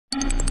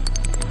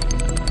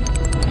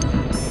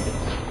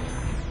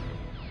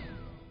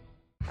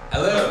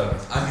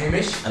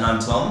Hamish. And I'm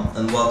Tom,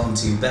 and welcome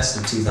to Best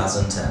of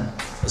 2010,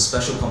 a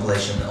special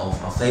compilation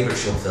of our favourite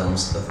short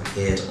films that have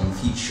appeared on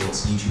Future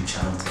Short's YouTube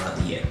channel throughout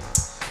the year.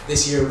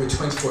 This year, over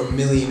 24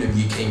 million of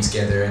you came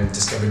together and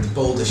discovered the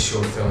boldest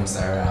short films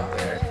that are out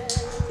there.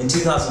 In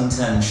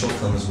 2010, short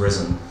film has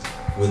risen,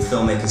 with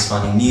filmmakers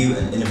finding new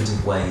and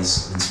innovative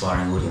ways of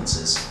inspiring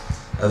audiences.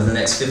 Over the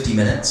next 50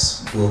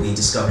 minutes, we'll be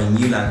discovering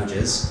new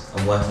languages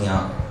and working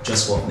out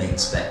just what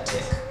makes Beck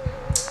tick.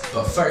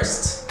 But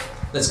first,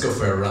 let's go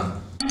for a run.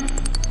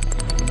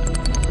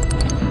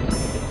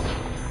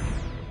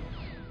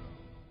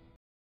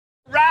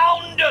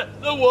 Round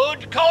the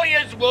wood,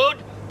 Collier's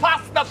Wood,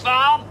 past the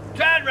farm,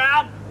 turn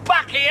round,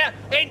 back here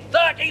in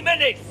 30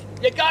 minutes.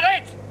 You got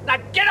it? Now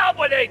get on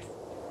with it!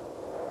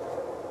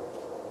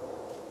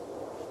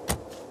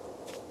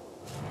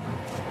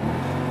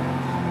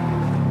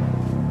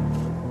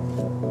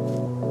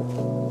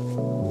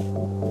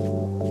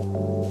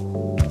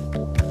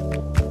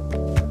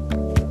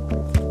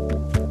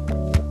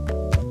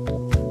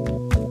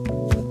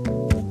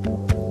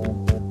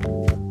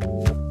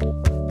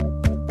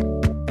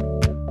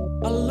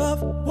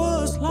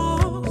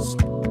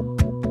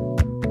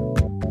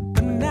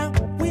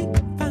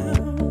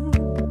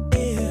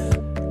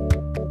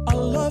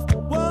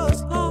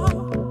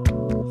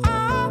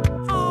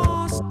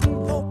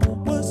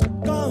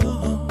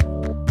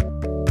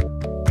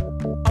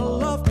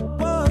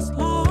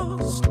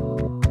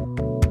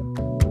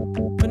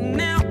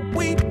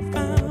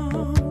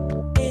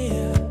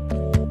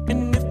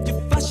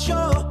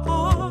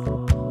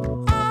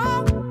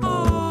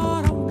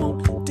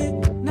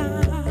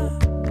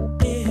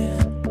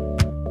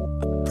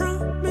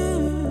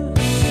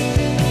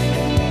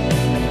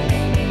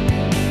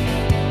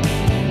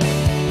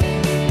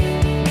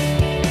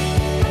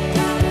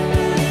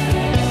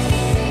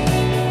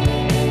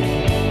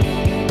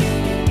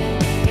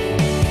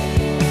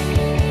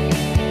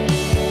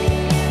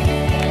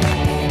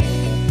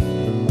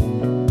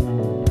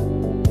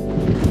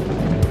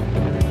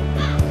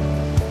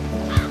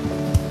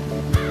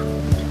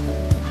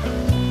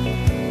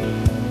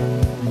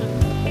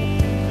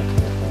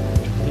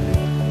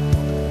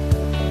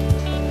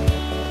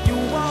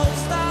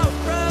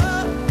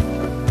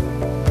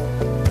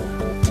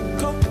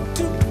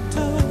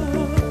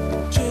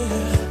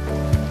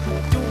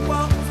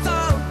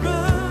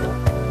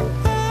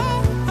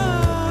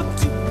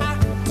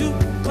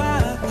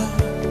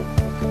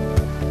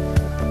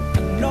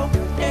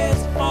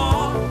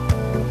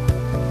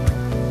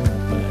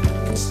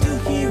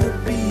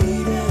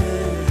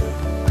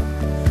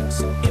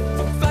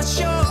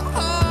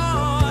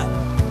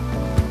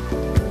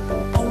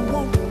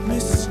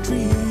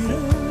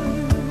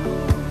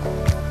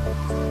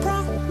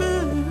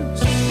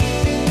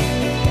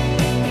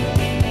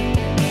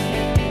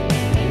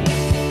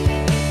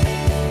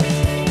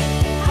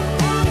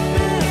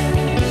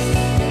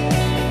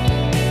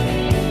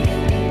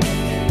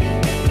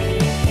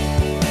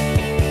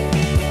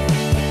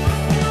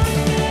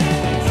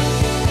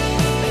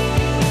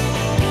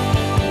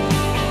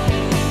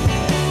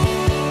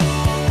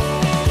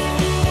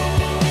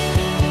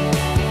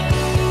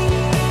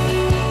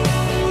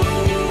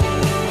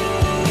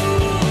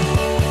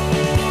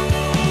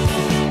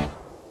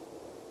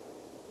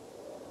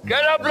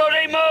 Get a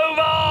bloody move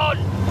on!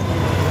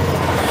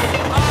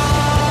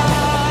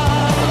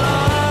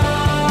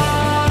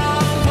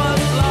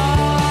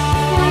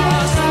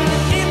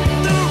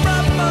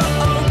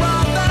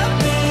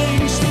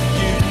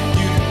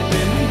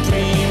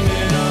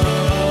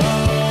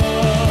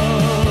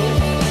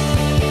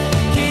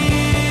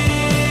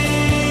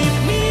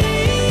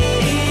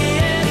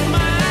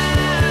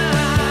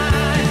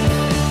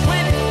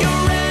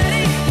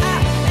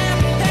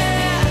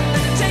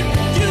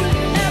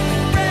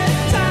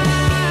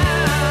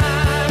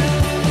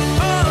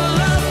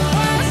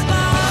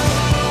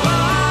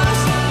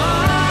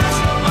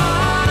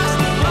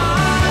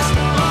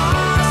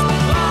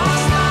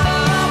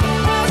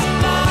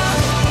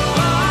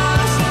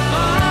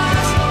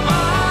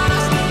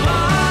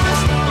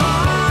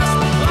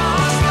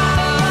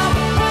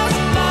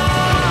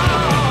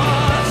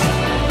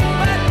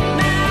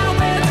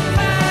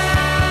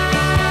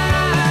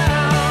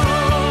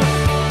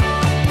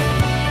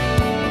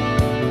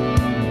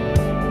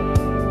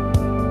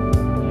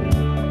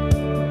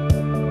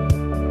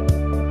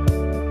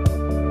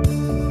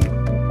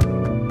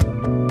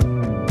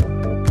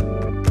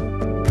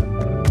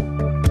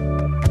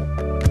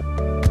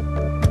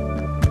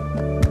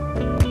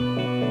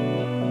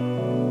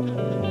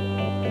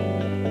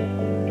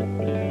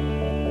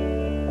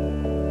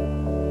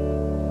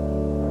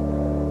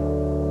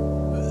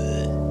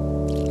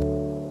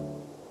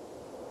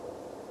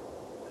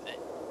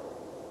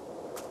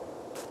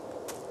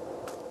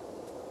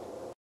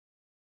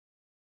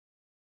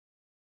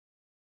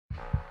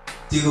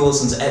 Dougal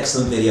Wilson's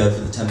excellent video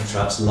for the Temper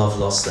Traps Love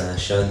Lost there,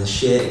 showing the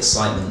sheer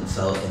excitement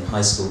felt in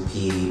high school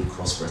PE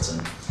across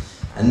Britain.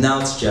 And now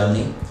to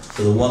Germany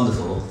for the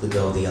wonderful The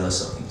Girl with the Yellow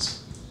Stockings.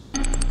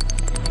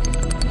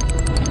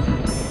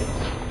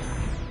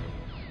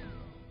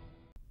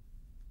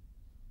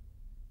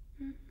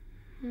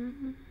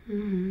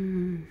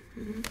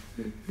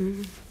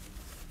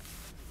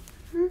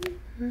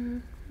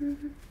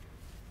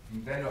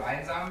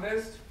 einsam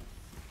bist?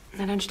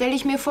 Na, dann stelle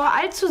ich mir vor,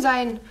 alt zu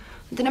sein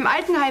und in einem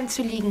Altenheim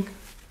zu liegen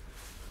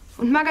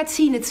und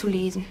Magazine zu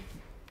lesen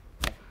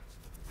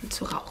und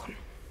zu rauchen.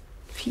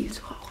 Viel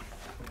zu rauchen.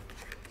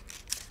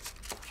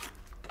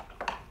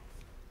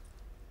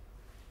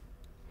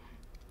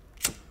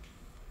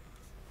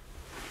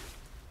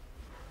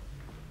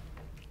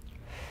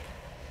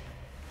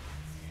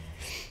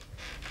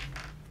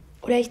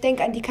 Oder ich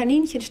denke an die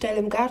Kaninchenställe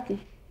im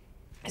Garten,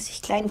 als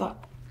ich klein war.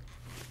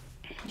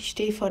 Ich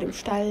stehe vor dem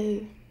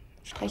Stall,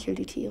 streichel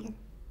die Tiere.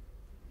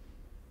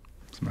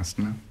 Was machst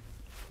du denn?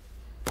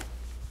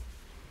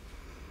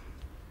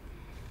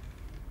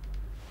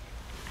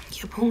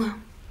 Ich hab Hunger.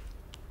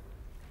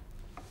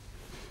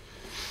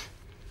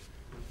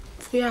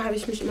 Früher habe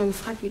ich mich immer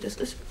gefragt, wie das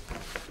ist.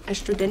 Als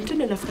Studentin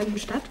in einer fremden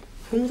Stadt,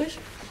 hungrig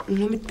und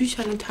nur mit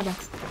Büchern und Tabak.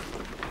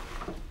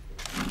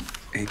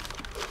 Ey.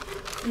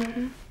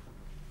 Mhm.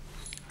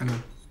 Hallo.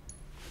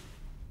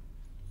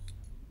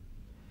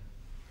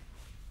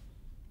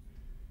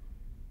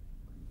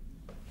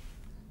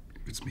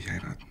 Willst du mich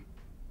heiraten?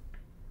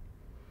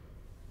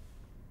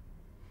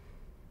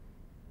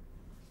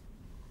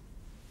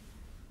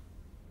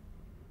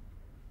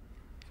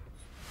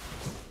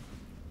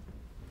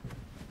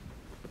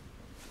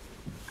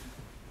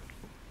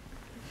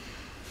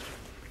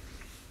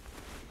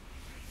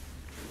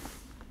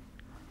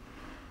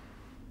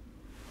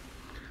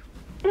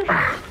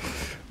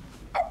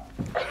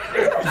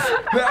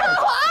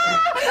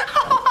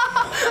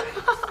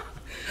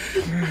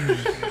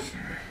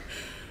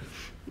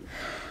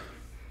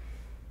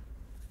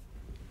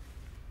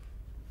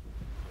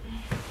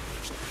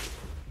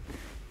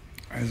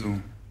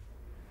 Also.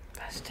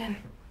 Was denn?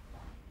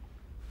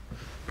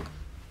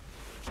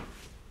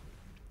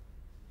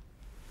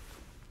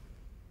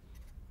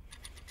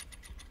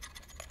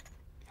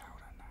 Ja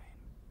oder nein?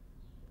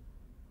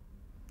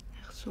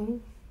 Ach so.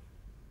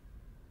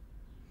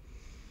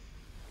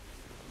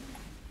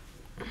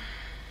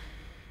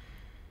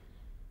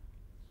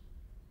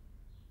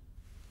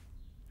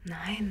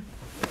 Nein.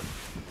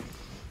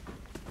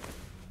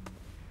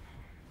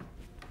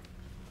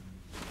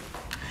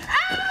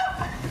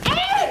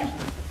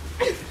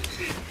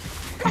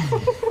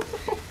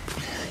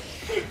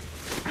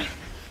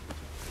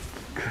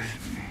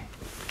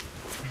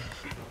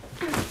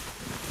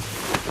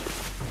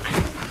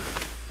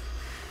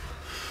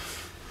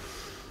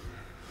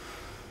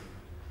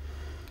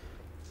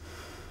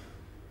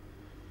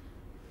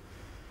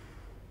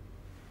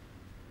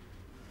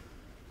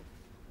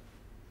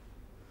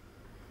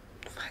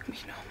 Frag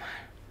mich noch mal.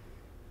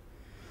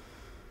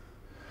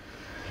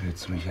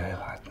 Willst du mich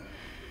heiraten?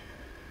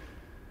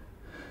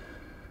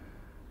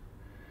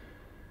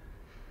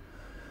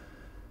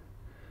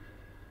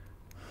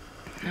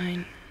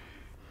 Nein.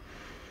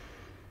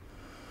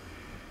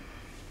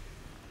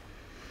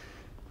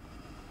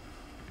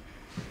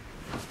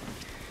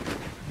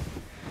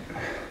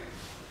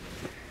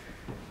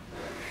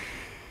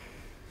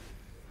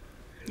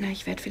 Na,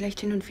 ich werde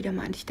vielleicht hin und wieder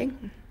mal an dich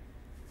denken.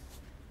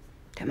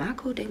 Der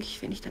Marco, denke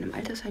ich, wenn ich dann im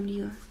Altersheim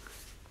liege.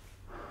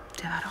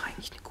 Der war doch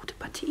eigentlich eine gute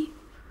Partie.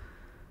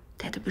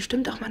 Der hätte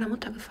bestimmt auch meiner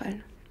Mutter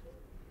gefallen.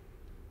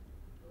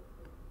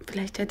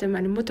 Vielleicht hätte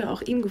meine Mutter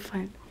auch ihm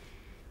gefallen.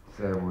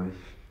 Sehr ruhig.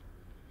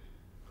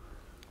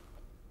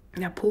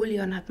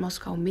 Napoleon hat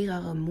Moskau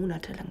mehrere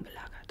Monate lang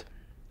belagert.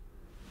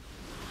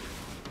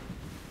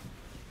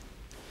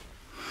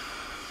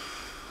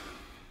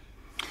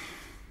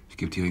 Ich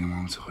gebe die Ringe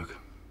morgen zurück.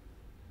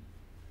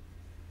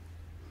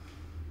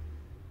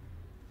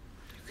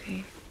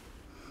 Okay.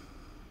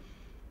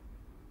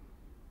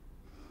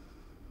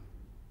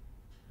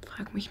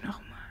 Frag mich noch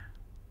mal.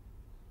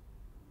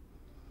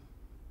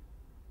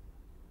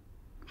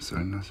 Was soll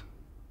denn das?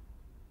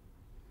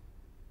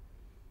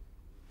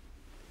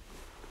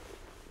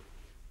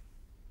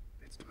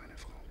 Willst du meine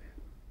Frau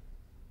werden?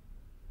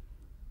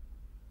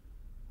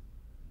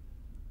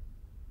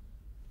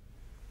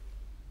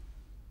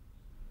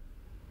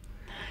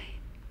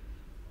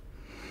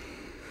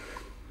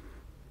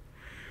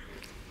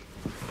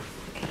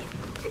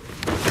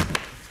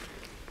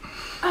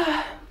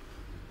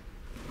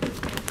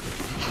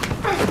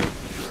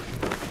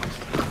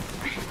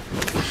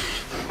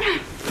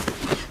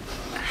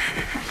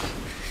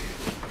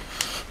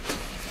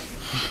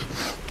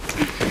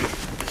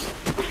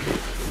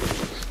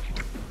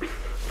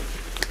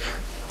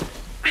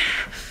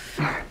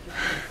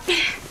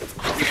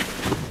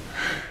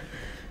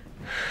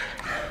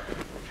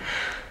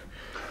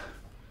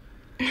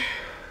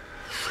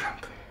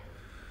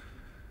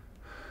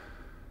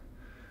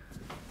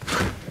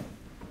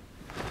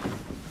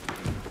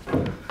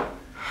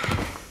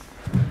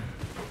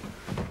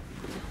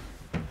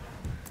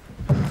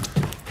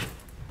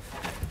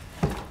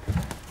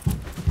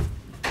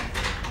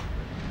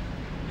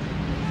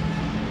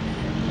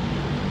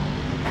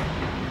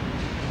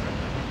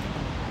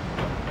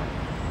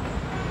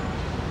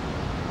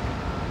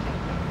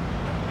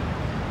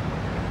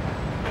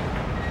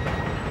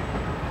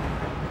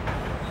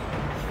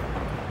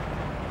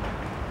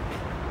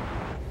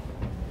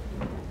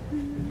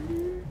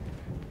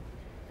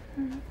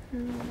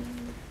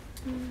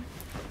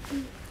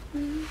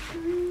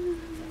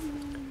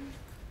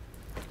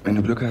 Wenn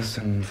du Glück hast,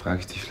 dann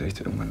frage ich dich vielleicht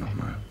irgendwann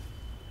nochmal.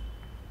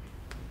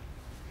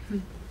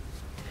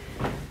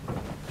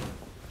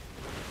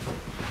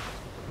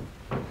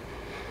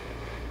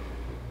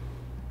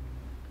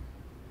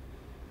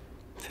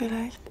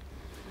 Vielleicht.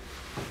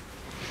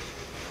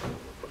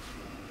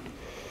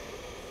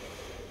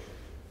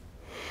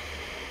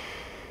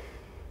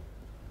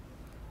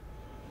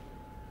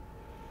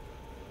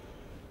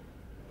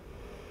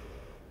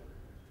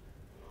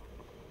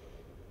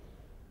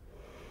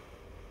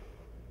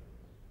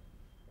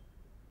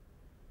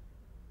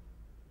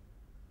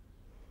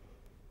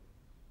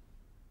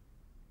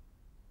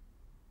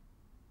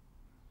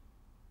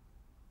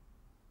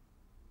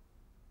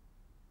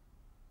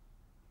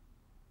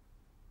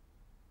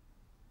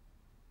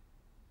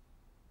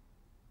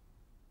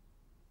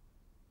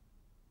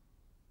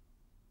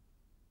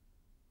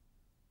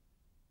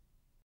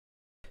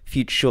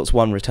 Future Shorts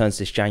 1 returns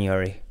this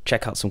January.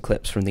 Check out some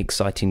clips from the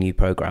exciting new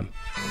programme.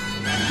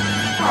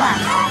 我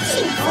喝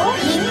幸福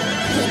饮品，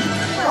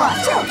我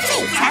就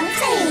最强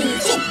最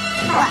劲。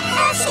我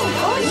喝幸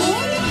福饮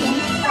品，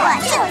我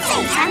就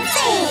最强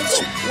最劲，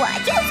我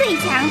就最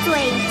强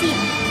最劲。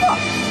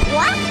我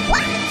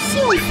幸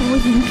福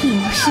饮品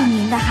使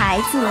您的孩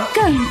子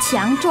更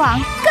强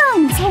壮、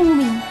更聪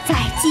明，在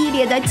激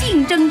烈的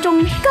竞争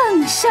中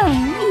更胜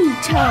一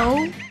筹。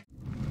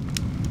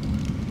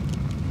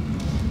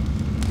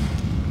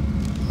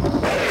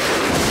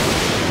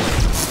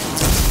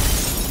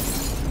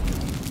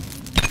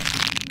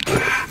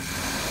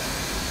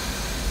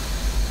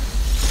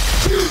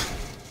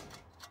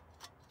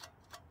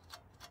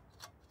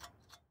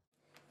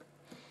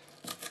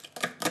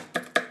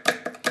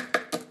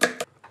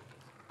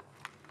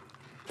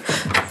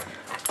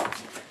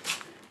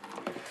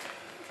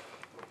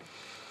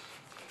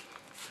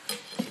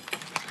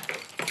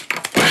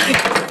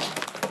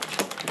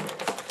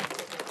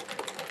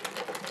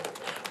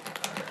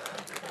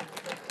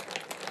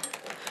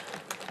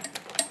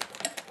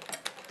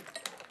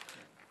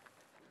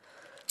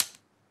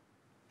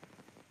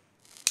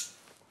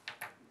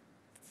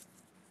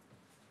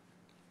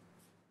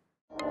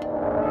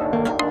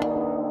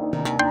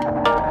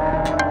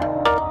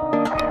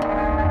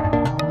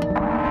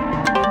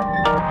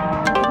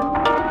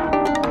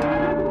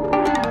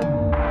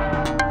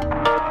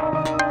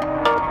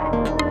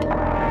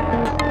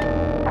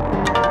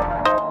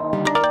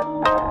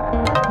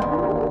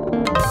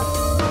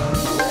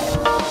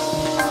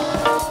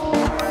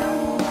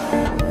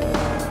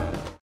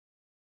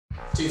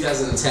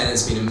2010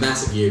 has been a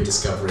massive year of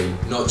discovery,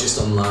 not just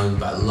online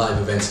but at live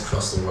events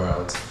across the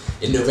world.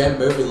 In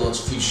November we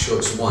launched Future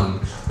Shorts 1,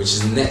 which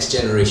is a next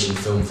generation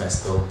film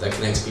festival that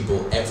connects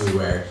people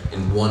everywhere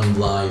in one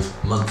live,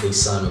 monthly,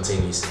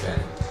 simultaneous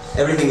event.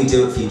 Everything we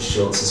do at Future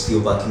Shorts is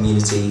fueled by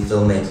community,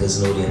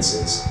 filmmakers and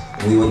audiences,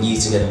 and we want you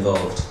to get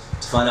involved.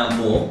 To find out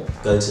more,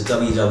 go to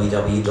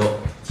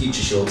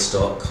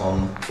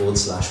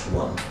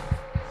www.futureshorts.com/1.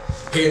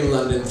 Here in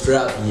London,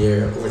 throughout the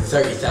year, over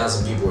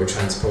 30,000 people were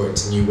transported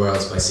to new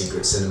worlds by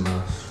Secret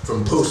Cinema.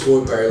 From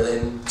post-war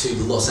Berlin to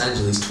Los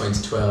Angeles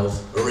 2012,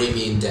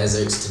 Arabian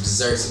deserts to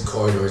deserted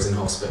corridors and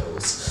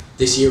hospitals.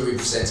 This year we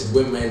presented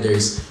Wim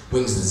Wenders'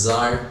 Wings of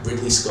Desire,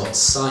 Ridley Scott's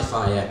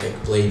sci-fi epic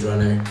Blade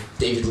Runner,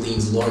 David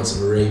Lean's Lawrence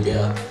of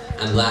Arabia,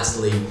 and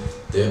lastly,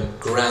 the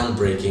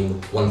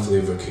groundbreaking One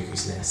Flew Over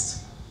Cuckoo's Nest.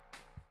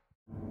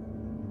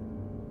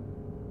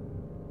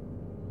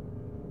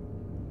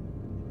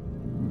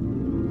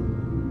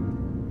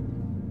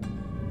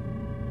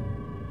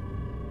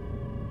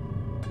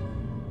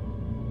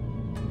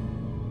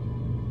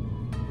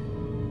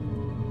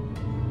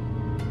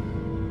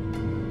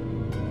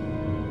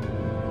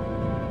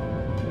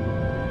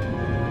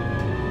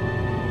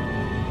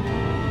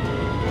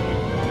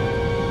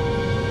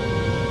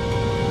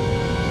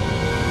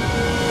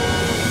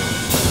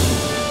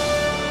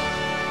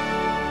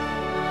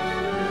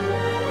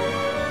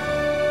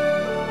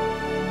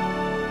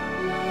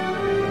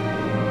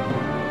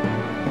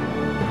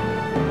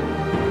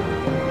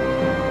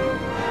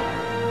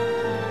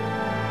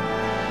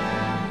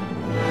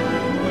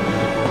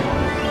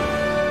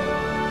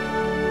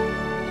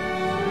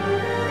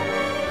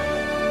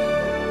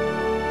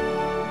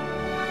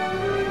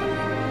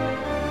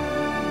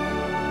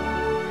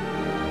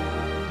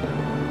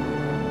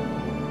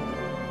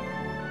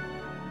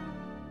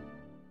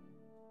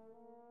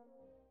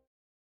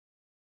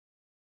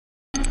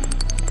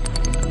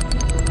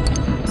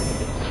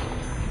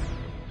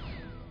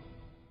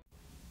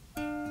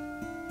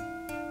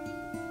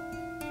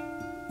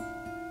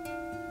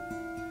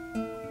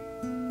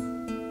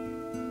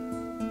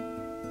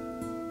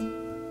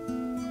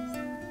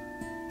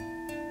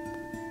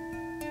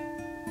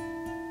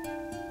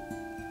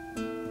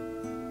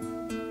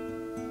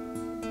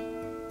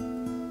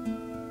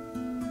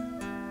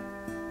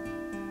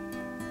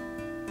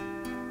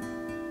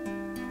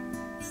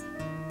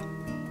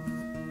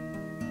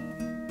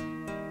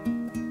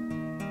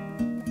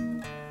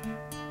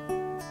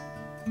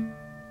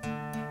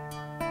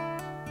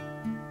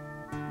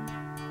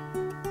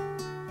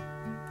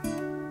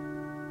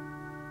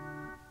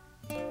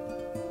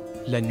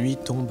 La nuit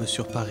tombe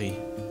sur Paris.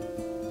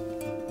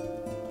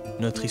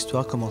 Notre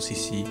histoire commence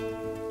ici,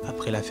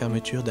 après la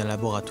fermeture d'un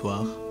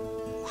laboratoire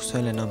où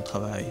seul un homme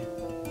travaille.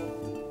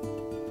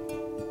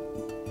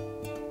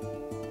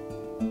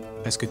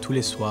 Presque tous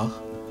les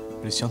soirs,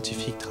 le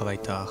scientifique travaille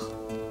tard.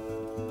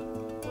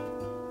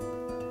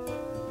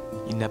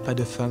 Il n'a pas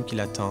de femme qui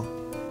l'attend,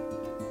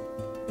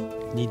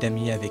 ni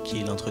d'amis avec qui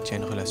il entretient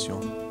une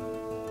relation.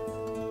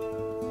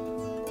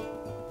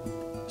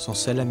 Son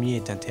seul ami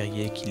est un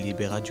terrier qu'il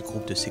libéra du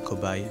groupe de ses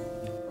cobayes.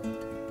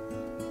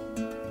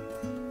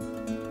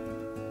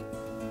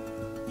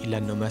 Il la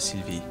nomma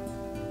Sylvie.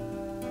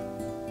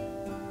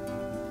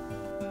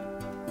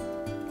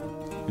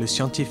 Le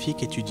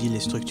scientifique étudie les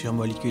structures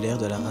moléculaires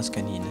de la race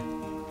canine.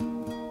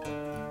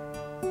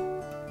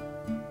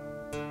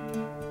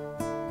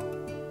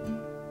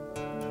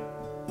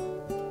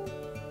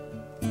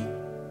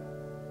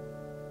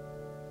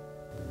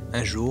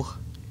 Un jour,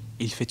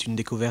 il fait une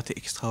découverte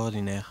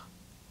extraordinaire.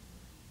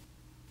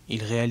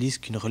 Il réalise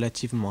qu'une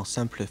relativement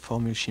simple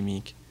formule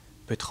chimique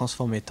peut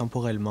transformer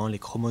temporellement les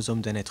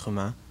chromosomes d'un être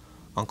humain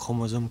en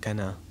chromosomes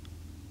canins.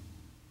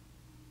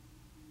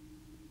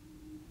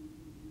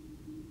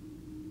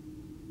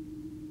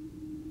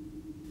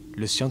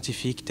 Le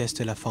scientifique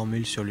teste la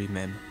formule sur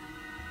lui-même.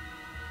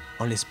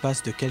 En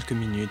l'espace de quelques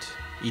minutes,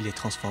 il est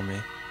transformé.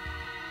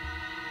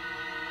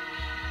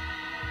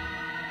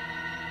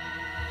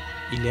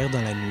 Il erre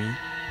dans la nuit,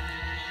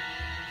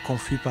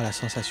 confus par la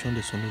sensation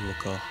de son nouveau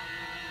corps.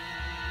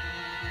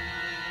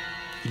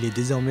 Il est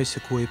désormais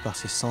secoué par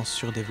ses sens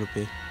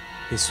surdéveloppés.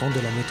 Les sons de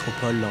la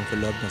métropole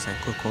l'enveloppent dans un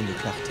cocon de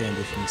clarté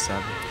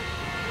indéfinissable.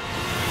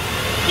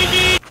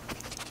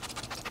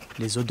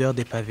 Les odeurs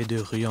des pavés de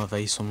rue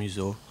envahissent son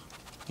museau.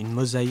 Une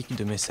mosaïque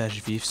de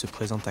messages vifs se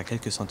présente à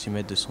quelques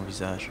centimètres de son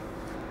visage.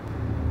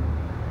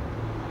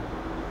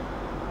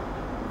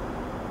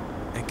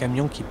 Un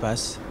camion qui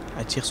passe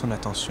attire son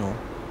attention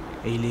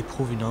et il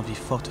éprouve une envie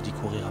forte d'y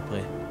courir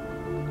après.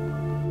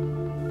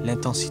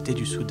 L'intensité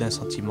du soudain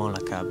sentiment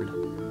l'accable.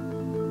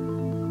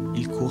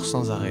 Il court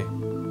sans arrêt,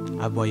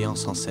 aboyant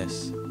sans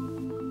cesse.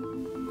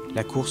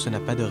 La course n'a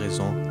pas de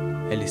raison,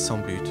 elle est sans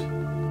but.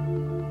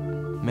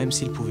 Même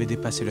s'il pouvait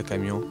dépasser le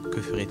camion,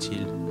 que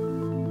ferait-il ?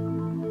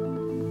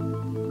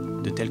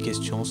 De telles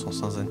questions sont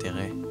sans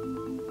intérêt.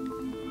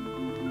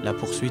 La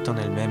poursuite en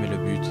elle-même est le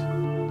but.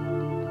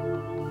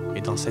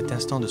 Et dans cet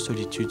instant de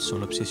solitude,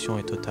 son obsession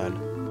est totale.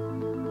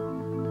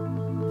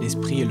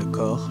 L'esprit et le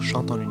corps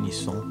chantent en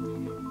unisson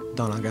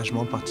dans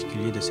l'engagement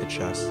particulier de cette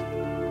chasse.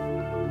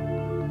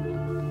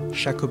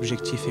 Chaque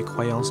objectif et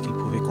croyance qu'il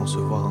pouvait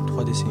concevoir en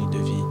 3 décennies de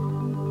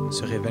vie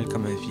se révèle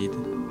comme un vide,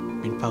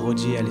 une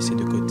parodie à laisser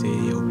de côté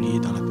et à oublier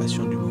dans la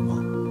passion du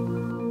moment.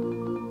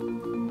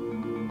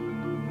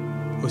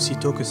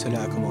 Aussitôt que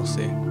cela a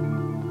commencé,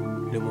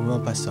 le moment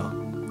passa.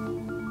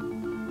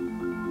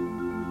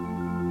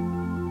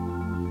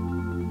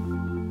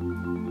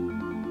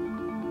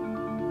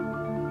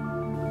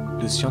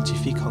 Le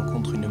scientifique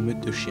rencontre une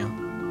meute de chiens.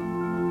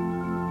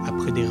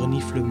 Après des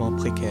reniflements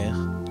précaires,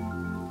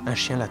 un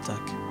chien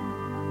l'attaque.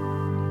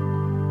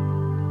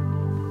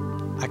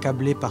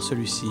 Accablé par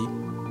celui-ci,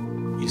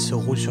 il se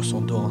roule sur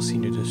son dos en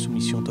signe de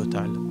soumission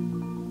totale.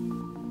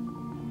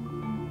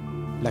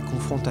 La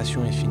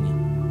confrontation est finie.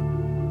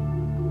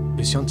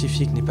 Le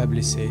scientifique n'est pas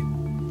blessé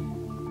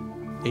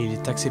et il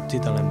est accepté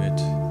dans la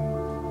meute.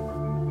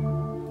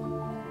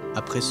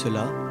 Après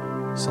cela,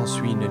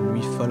 s'ensuit une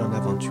nuit folle en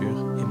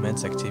aventure et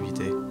maintes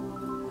activités.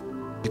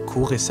 Il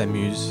court et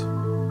s'amuse,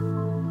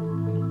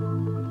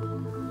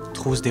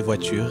 trousse des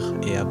voitures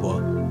et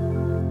aboie.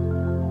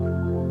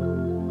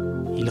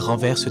 Il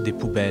renverse des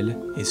poubelles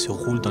et se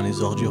roule dans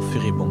les ordures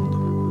furibondes.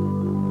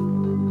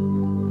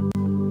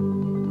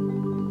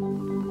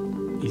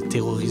 Il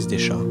terrorise des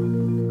chats.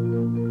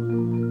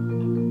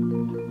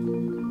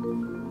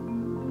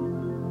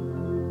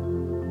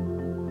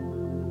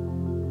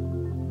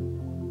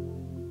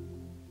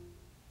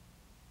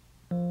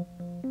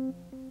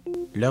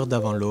 L'heure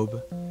d'avant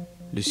l'aube,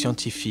 le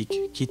scientifique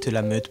quitte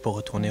la meute pour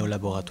retourner au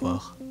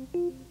laboratoire.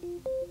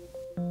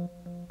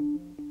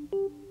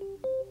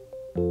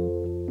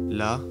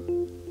 Là,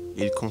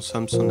 il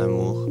consomme son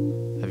amour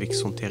avec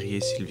son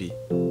terrier Sylvie.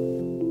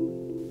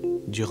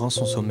 Durant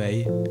son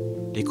sommeil,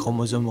 les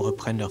chromosomes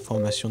reprennent leur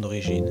formation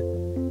d'origine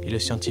et le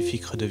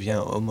scientifique redevient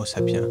Homo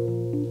sapiens.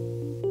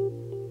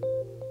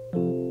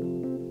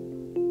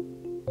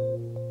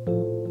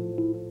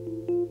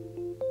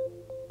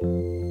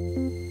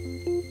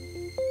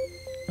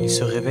 Il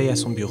se réveille à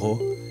son bureau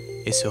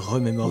et se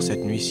remémore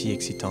cette nuit si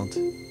excitante.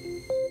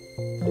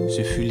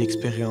 Ce fut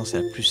l'expérience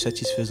la plus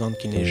satisfaisante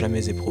qu'il n'ait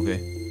jamais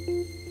éprouvée.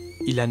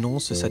 Il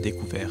annonce sa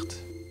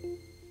découverte.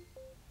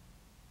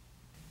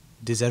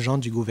 Des agents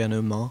du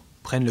gouvernement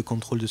prennent le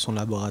contrôle de son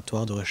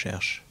laboratoire de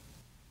recherche.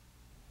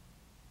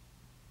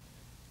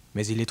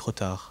 Mais il est trop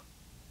tard.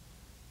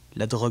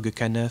 La drogue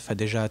K9 a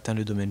déjà atteint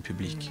le domaine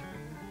public.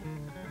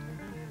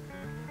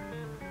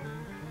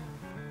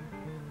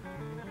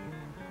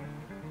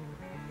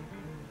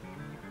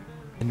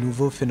 Un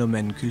nouveau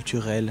phénomène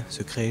culturel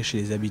se crée chez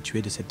les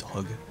habitués de cette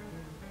drogue.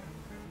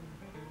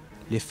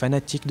 les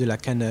fanatiques de la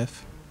K9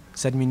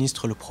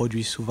 s'administrent le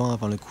produit souvent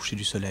avant le coucher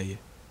du soleil.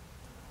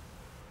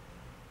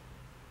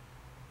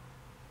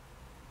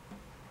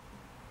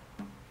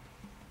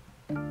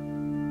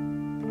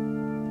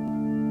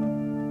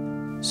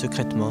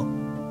 Secrètement,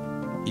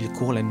 ils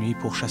courent la nuit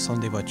pourchassant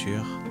des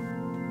voitures,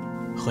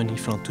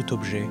 reniflant tout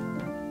objet,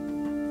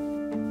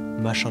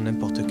 mâchant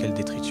n'importe quel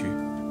détritus.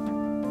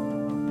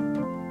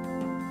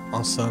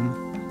 En somme,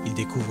 ils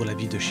découvrent la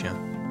vie de chien.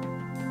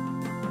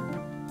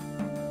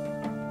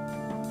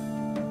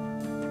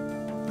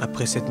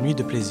 Après cette nuit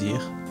de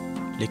plaisir,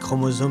 les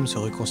chromosomes se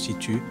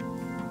reconstituent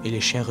et les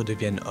chiens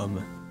redeviennent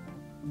hommes.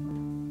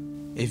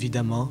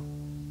 Évidemment,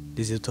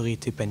 les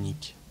autorités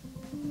paniquent.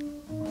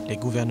 Les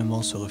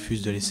gouvernements se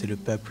refusent de laisser le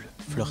peuple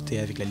flirter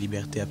avec la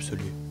liberté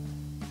absolue.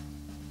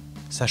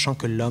 Sachant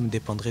que l'homme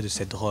dépendrait de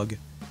cette drogue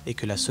et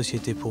que la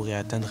société pourrait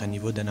atteindre un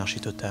niveau d'anarchie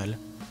totale,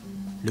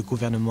 le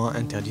gouvernement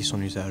interdit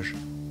son usage.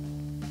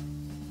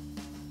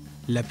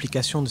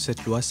 L'application de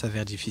cette loi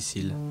s'avère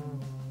difficile.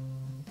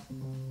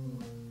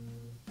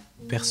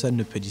 Personne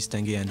ne peut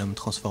distinguer un homme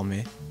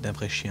transformé d'un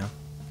vrai chien.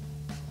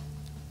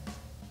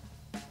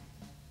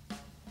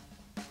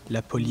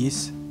 La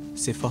police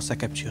s'efforce à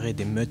capturer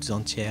des meutes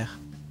entières,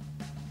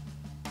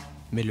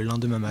 mais le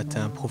lendemain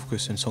matin prouve que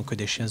ce ne sont que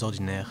des chiens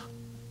ordinaires.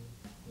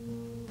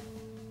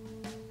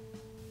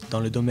 Dans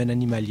le domaine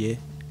animalier,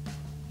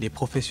 les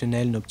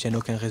professionnels n'obtiennent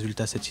aucun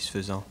résultat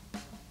satisfaisant.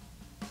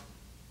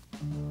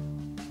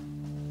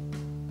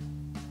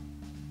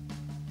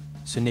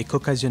 Ce n'est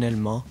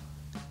qu'occasionnellement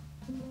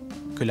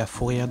que la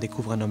fourrière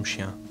découvre un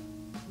homme-chien.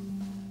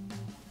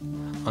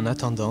 En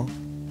attendant,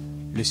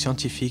 le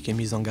scientifique est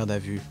mis en garde à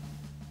vue.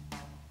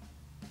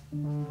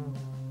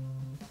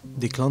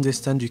 Des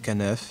clandestins du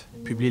K9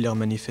 publient leur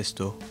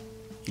manifesto.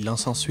 Ils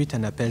lancent ensuite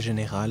un appel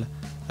général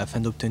afin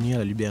d'obtenir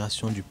la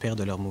libération du père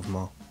de leur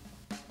mouvement.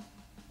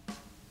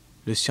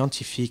 Le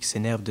scientifique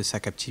s'énerve de sa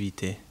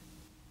captivité.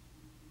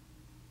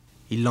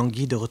 Il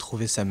languit de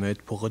retrouver sa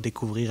meute pour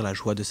redécouvrir la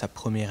joie de sa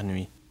première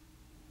nuit.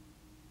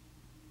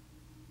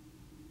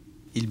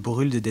 Il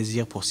brûle de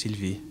désir pour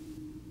Sylvie.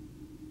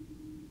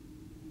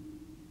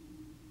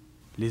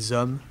 Les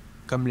hommes,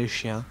 comme les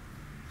chiens,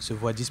 se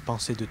voient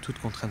dispensés de toute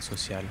contrainte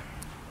sociale.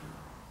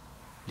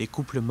 Les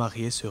couples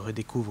mariés se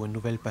redécouvrent une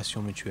nouvelle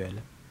passion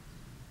mutuelle.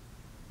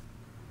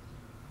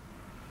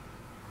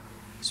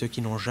 Ceux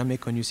qui n'ont jamais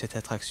connu cette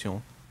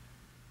attraction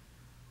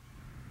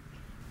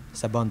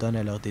s'abandonnent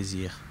à leur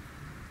désir.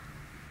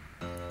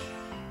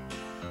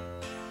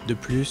 De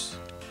plus,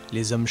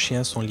 les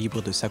hommes-chiens sont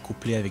libres de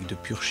s'accoupler avec de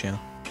purs chiens.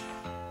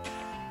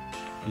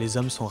 Les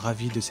hommes sont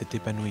ravis de cet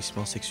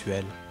épanouissement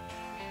sexuel.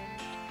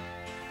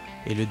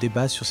 Et le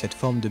débat sur cette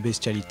forme de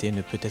bestialité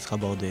ne peut être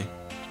abordé.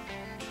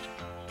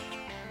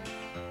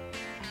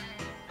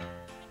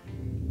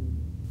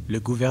 Le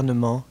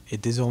gouvernement est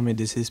désormais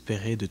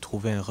désespéré de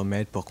trouver un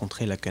remède pour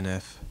contrer la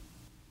K9.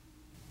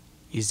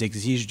 Ils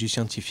exigent du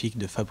scientifique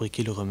de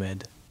fabriquer le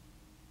remède.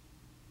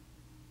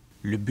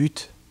 Le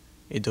but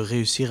est de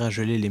réussir à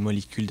geler les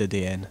molécules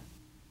d'ADN.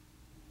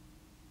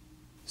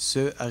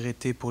 Ceux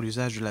arrêtés pour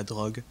l'usage de la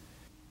drogue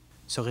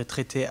seraient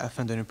traités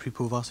afin de ne plus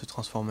pouvoir se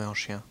transformer en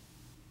chien.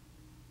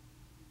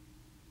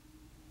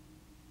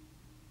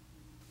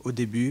 Au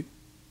début,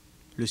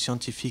 le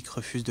scientifique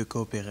refuse de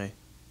coopérer.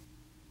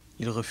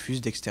 Il refuse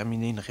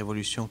d'exterminer une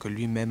révolution que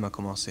lui-même a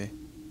commencée.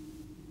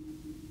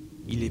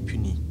 Il est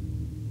puni.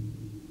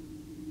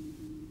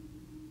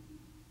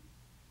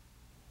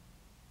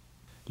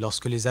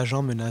 Lorsque les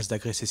agents menacent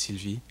d'agresser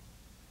Sylvie,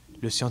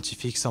 le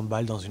scientifique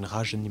s'emballe dans une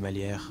rage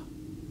animalière.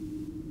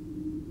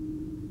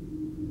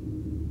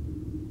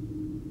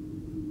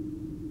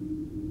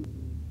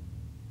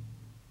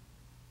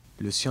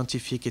 Le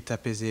scientifique est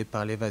apaisé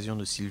par l'évasion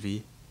de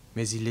Sylvie,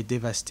 mais il est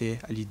dévasté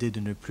à l'idée de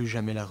ne plus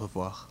jamais la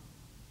revoir.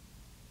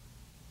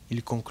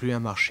 Il conclut un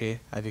marché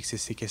avec ses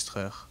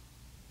séquestreurs.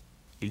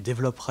 Il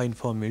développera une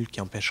formule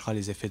qui empêchera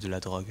les effets de la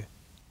drogue.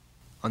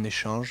 En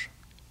échange,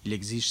 il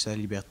exige sa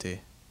liberté.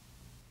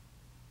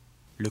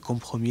 Le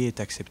compromis est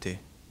accepté.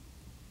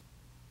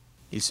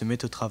 Il se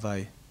met au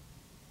travail.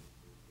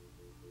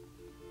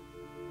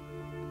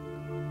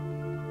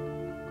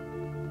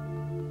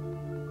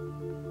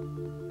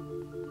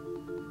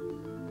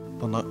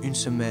 Pendant une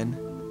semaine,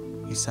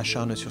 il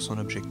s'acharne sur son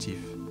objectif.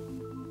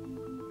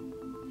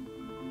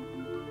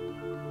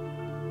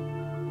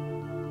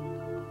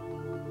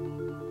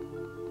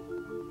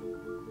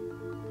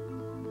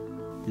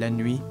 La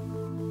nuit,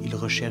 il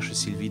recherche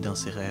Sylvie dans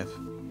ses rêves.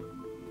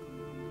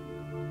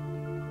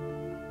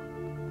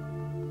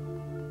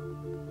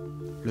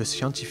 Le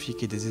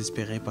scientifique est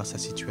désespéré par sa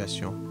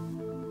situation.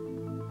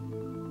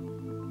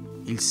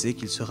 Il sait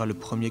qu'il sera le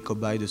premier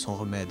cobaye de son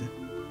remède.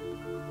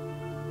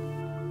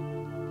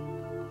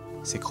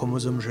 Ses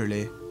chromosomes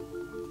gelés,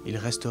 il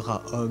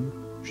restera homme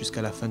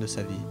jusqu'à la fin de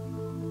sa vie.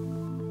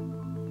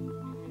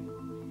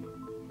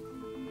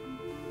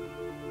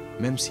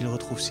 Même s'il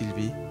retrouve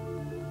Sylvie,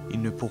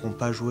 ils ne pourront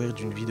pas jouir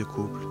d'une vie de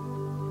couple.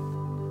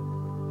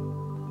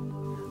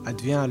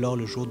 Advient alors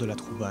le jour de la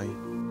trouvaille.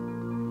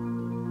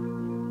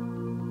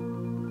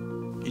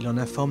 Il en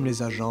informe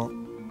les agents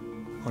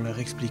en leur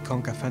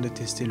expliquant qu'afin de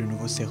tester le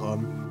nouveau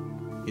sérum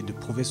et de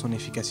prouver son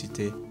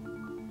efficacité,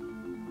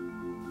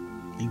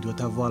 il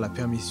doit avoir la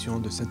permission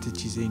de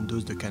synthétiser une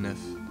dose de K9.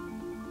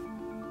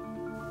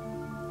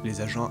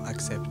 Les agents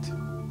acceptent.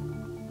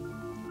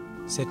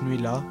 Cette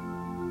nuit-là,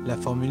 la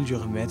formule du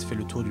remède fait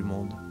le tour du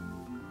monde.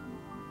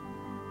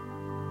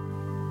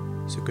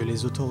 Ce que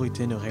les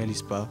autorités ne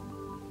réalisent pas,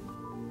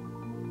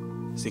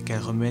 c'est qu'un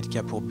remède qui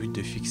a pour but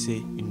de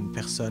fixer une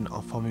personne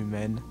en forme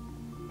humaine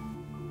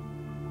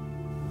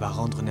va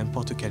rendre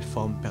n'importe quelle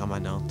forme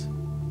permanente,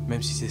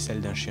 même si c'est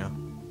celle d'un chien.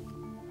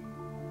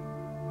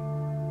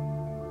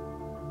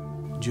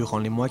 Durant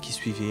les mois qui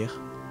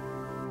suivirent,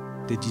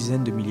 des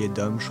dizaines de milliers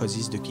d'hommes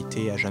choisissent de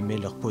quitter à jamais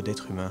leur peau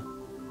d'être humain.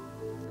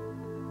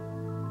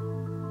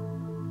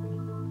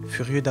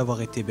 Furieux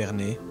d'avoir été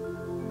bernés,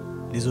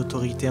 les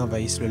autorités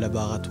envahissent le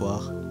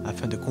laboratoire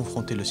afin de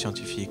confronter le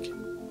scientifique.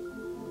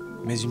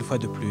 Mais une fois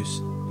de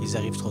plus, ils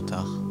arrivent trop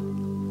tard.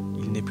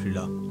 Il n'est plus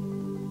là.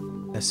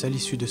 La seule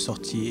issue de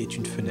sortie est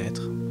une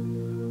fenêtre,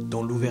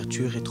 dont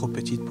l'ouverture est trop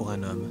petite pour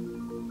un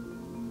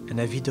homme. Un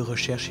avis de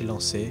recherche est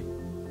lancé,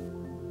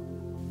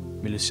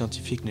 mais le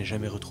scientifique n'est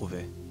jamais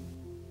retrouvé.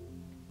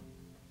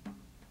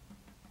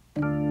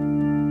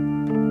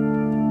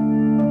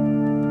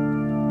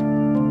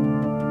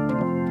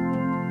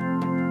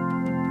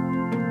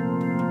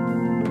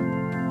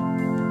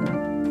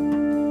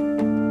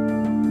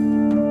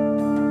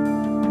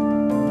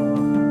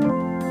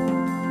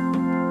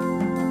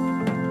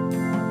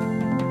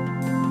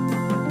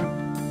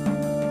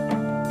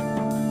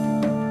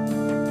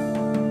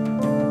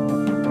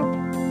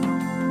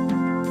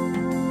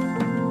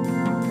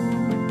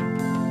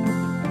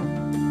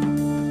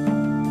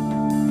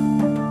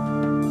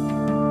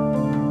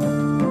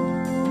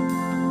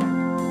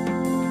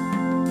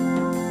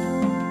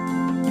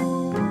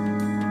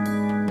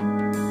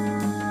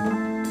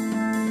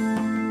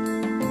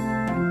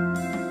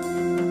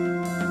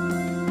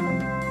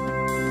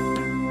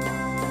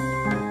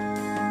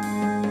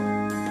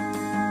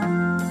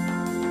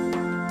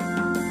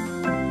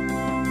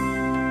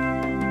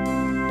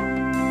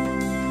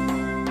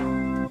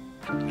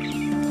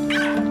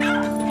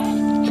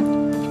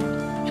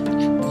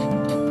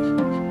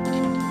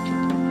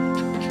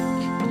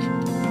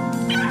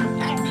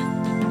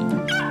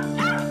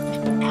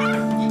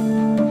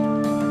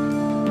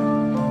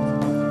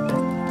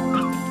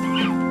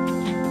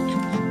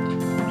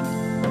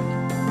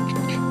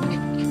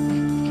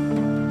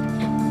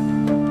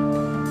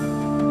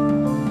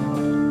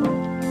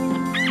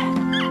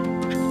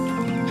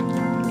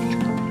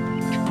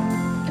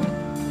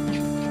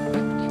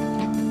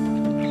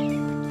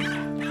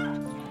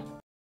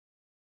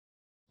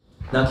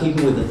 Now,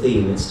 keeping with the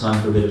theme, it's time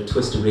for a bit of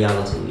twisted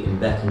reality in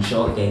Beck and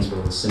Charlotte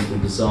Gainsbow's simply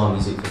bizarre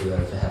music video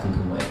for Heaven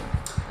Can Wait.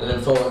 And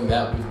then following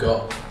that, we've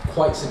got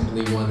quite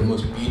simply one of the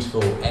most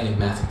beautiful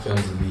enigmatic films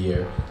of the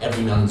year,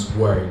 Every Nun's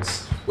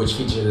Words, which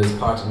featured as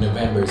part of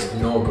November's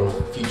inaugural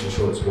Future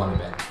Shorts 1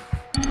 event.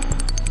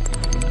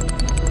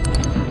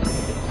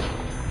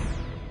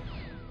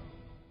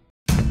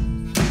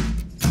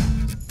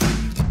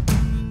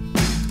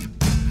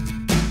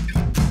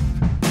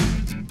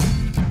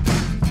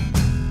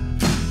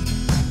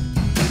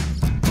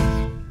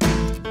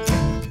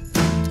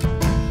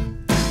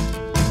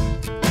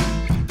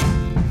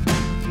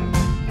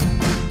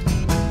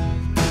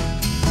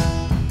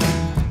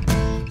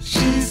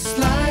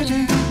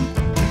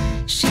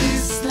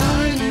 She's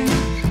sliding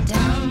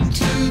down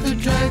to the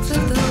dregs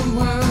of the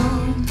world.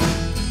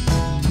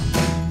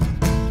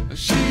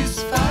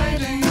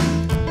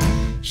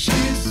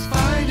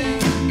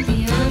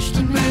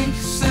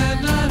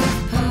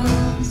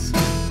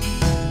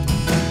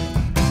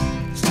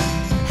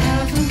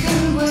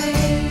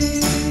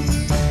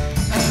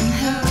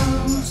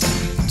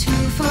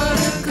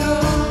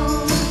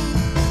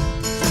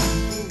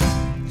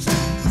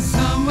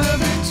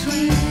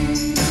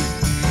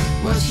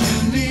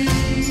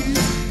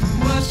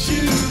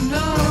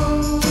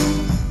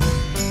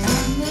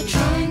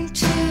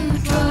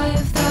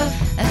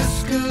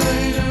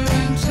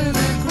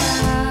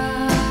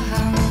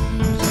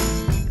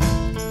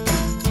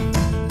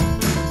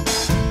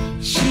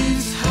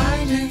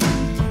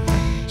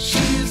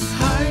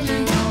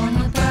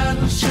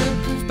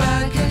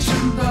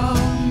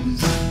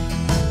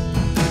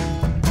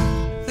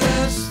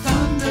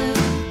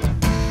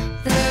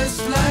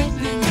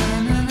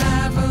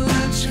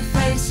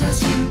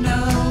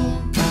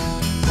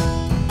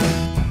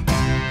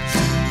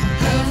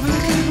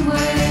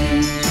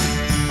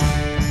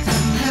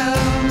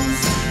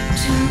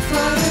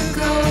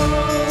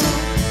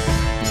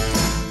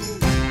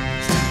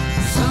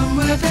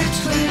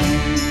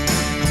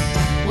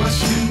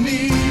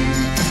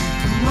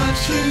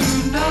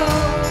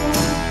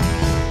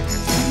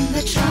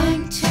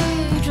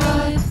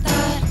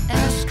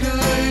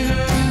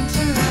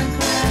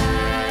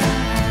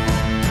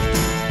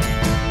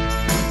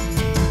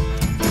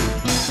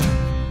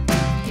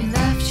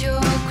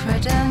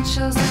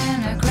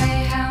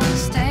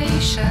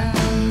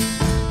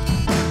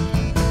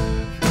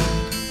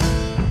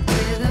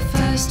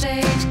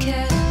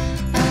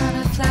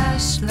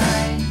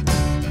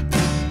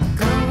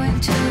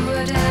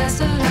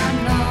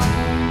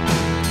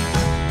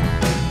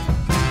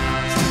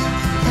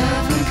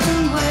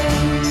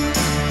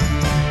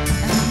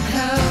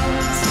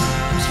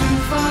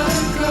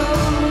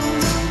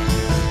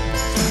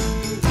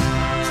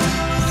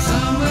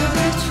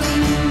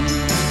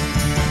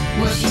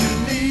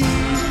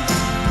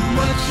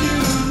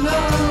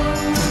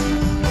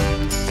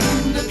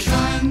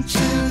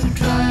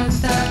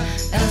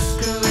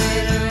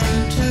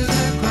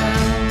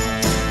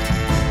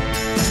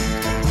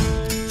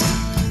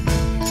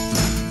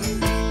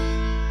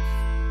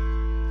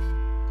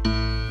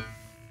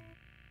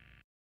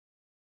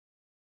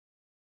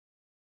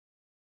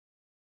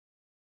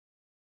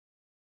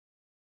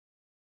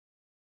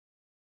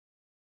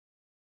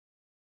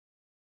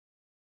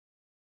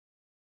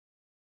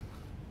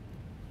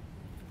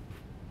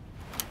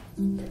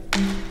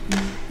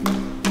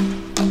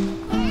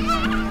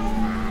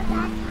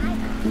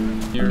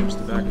 Here,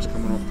 Mr. Backer's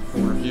coming off the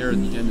corner here, at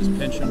the end is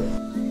pinching.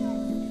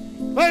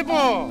 Play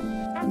ball!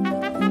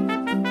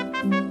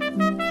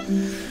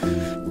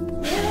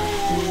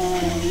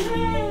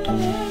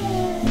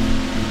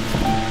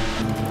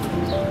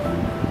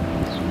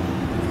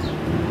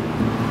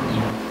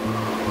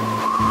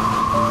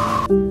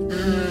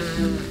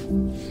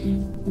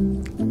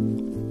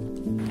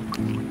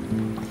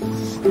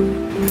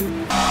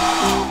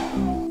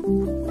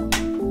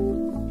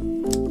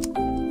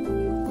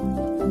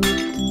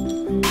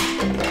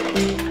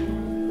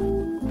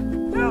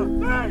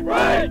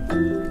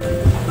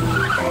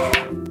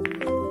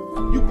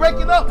 Break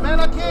it up, man.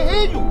 I can't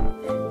hear you.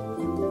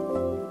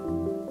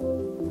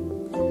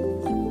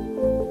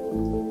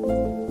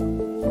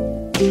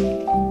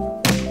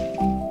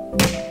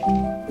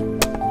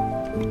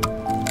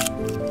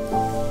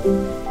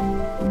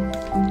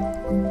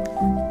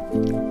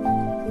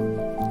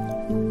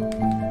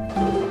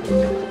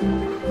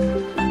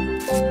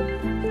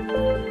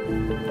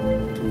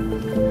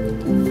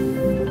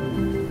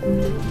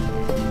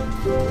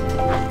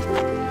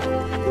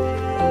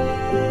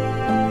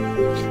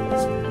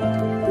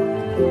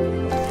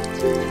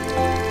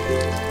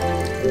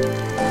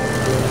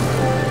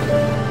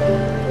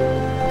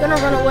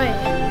 Run away.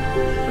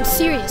 I'm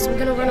serious. I'm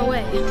gonna run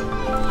away.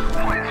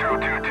 Flight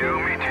 022,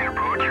 maintain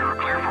approach. You're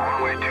clear for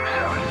runway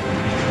 27.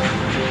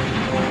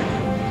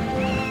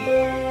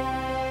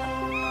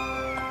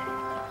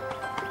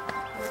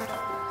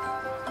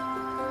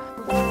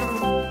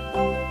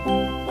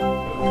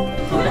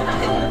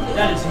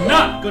 That is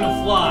not gonna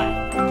fly.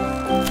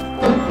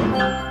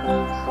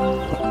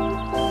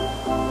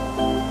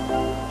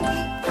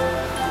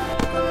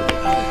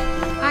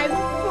 I've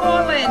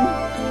fallen,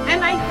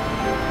 and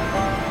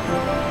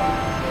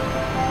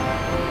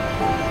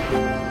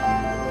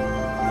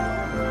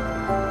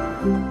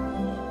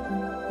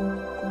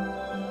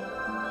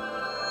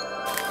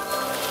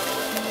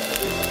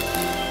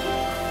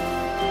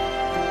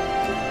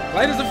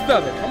Light as a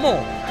feather, come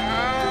on.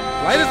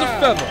 Light as a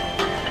feather.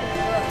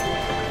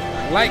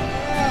 Light.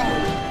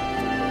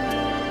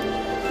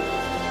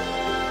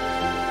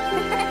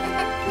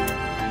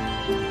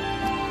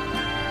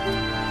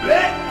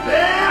 Let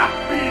there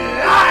be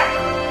light!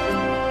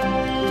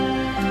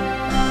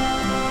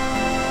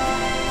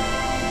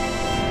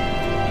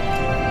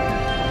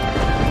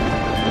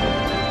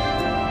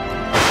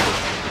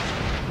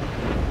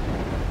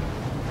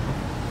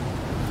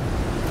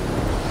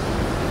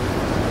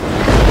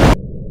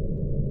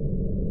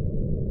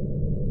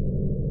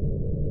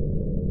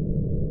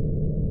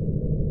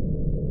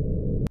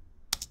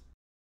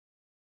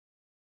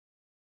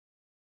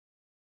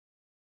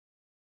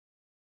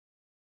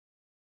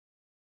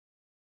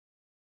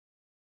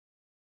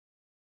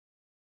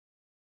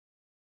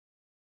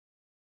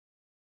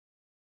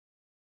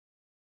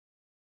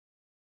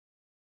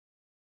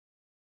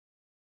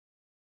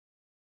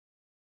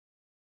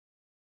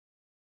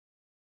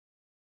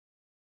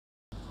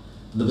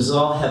 The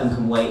bizarre Heaven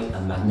Can Wait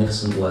and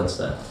magnificent words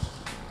there.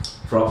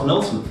 For our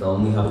penultimate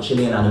film, we have a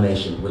Chilean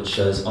animation which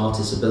shows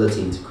artists'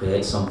 ability to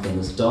create something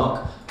as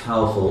dark,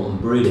 powerful and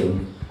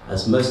brooding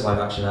as most live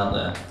action out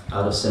there,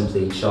 out of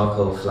simply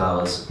charcoal,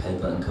 flowers,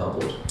 paper and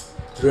cardboard.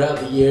 Throughout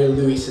the year,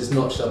 Luis has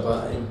notched up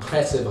an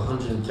impressive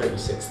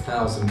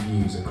 136,000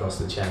 views across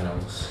the channel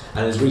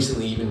and has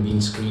recently even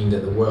been screened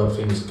at the world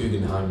famous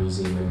Guggenheim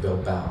Museum in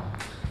Bilbao.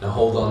 Now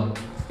hold on,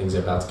 things are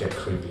about to get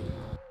creepy.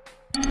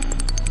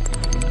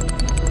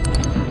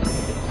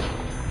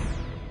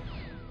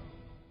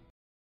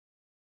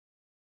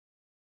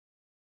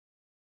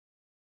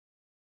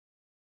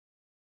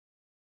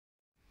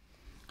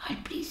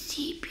 Al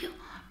principio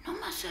no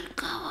me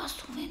acercaba a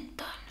su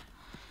ventana.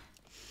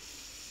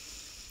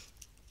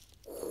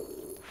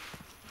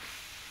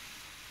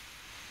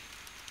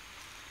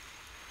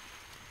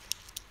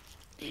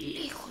 De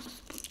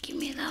lejos, porque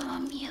me daba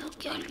miedo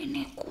que alguien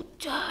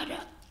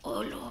escuchara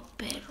o los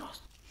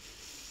perros.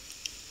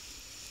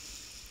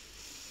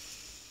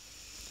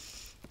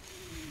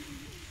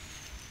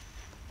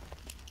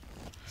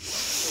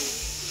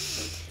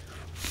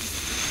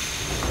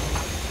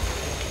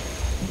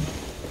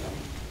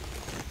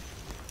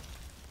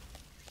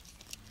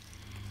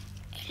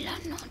 En la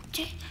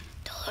noche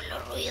todos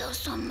los ruidos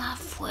son más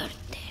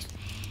fuertes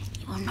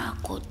y uno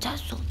escucha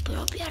su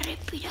propia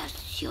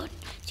respiración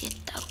si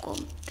está con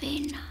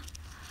pena,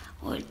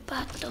 o el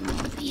pato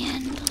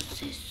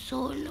moviéndose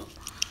solo,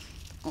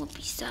 o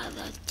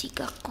pisadas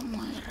chicas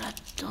como de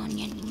ratón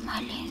y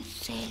animales en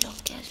celo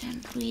que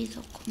hacen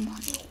ruido como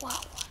de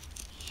guagua.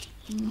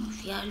 Y me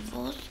fui al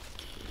bosque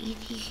y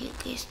dije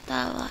que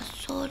estaba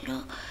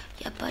solo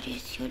y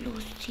apareció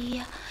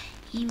Lucía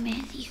y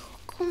me dijo,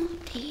 ¿cómo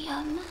te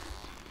llamas?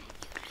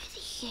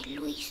 Dije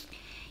Luis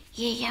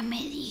y ella me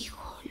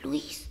dijo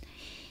Luis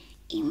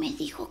y me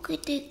dijo que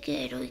te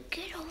quiero y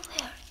quiero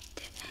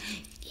verte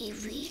y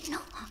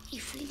vino y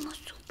fuimos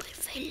súper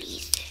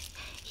felices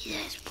y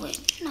después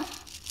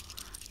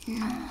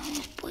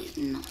después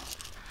no.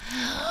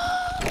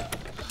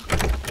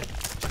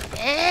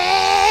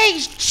 ¡Ey!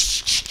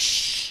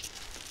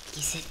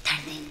 Quise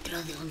estar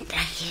dentro de un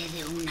traje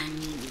de un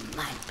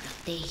animal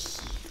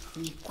protegido,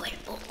 mi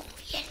cuerpo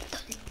cubierto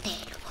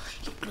entero,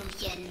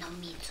 incluyendo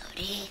mis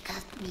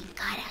orejas, mi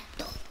cara,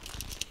 todo.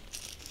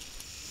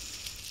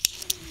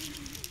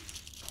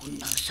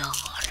 Unos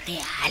ojos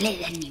reales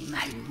de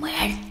animal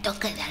muerto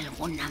que de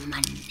alguna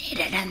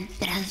manera eran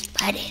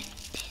transparentes.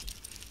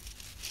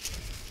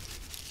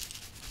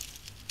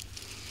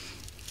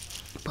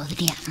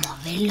 Podría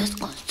moverlos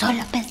con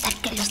solo pensar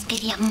que los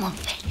quería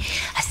mover.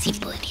 Así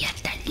podría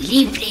estar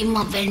libre y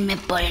moverme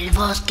por el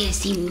bosque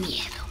sin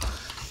miedo.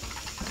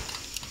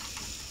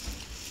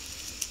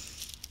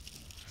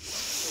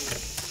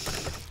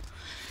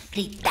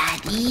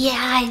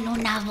 Gritaría en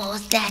una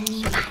voz de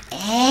animal.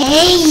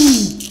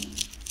 ¡Ey!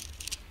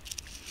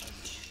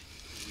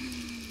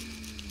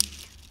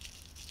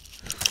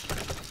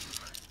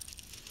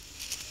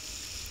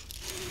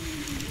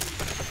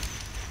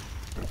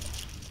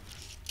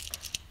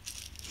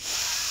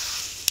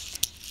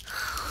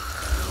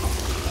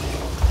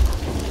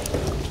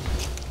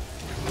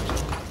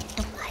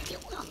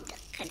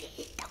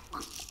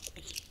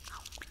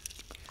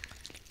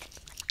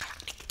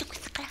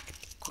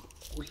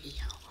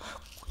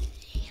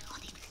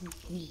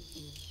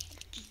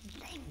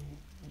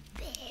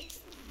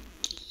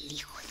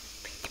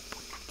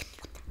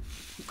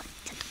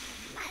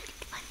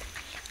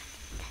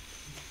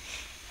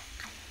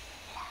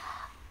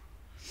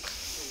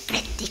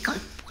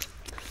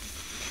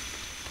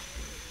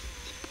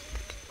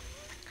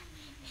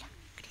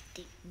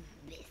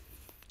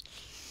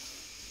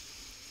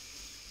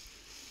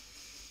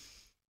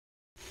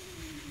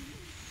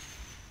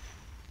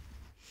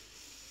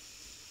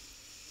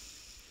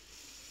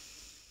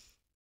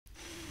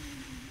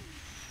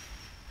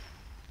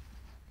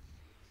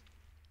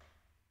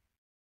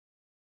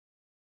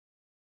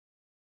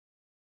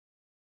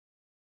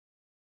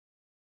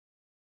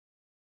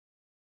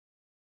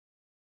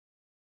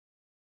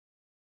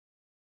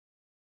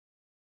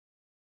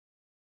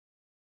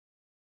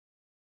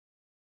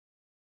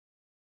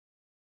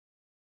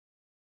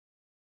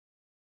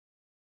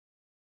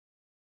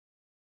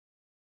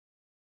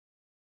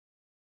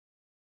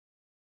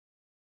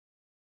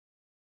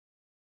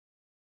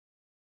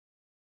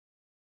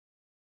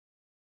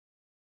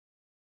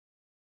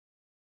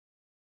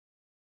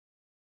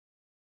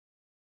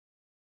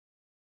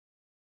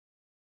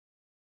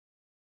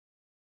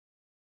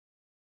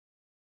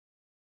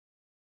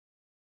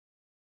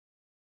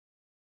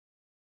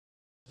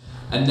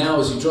 And now,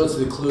 as we draw to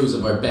the close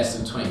of our Best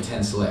of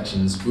 2010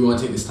 selections, we want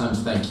to take this time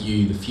to thank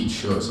you, the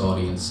Future Shorts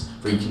audience,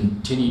 for your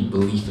continued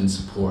belief and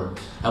support,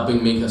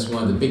 helping make us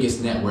one of the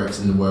biggest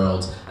networks in the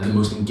world and the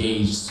most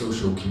engaged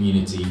social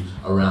community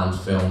around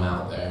film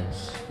out there.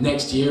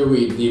 Next year,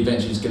 the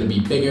adventure is going to be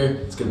bigger,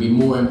 it's going to be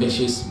more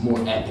ambitious,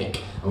 more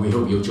epic, and we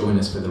hope you'll join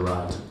us for the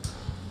ride.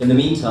 In the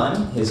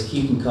meantime, here's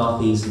Keith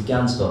McCarthy's The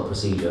Ganzfeld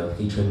Procedure,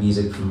 featuring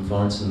music from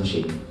Florence and the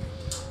Machine.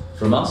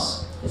 From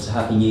us, it's a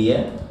Happy New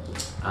Year,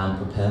 and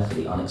prepare for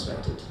the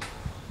unexpected.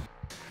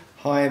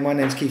 Hi, my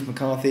name's Keith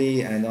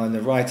McCarthy and I'm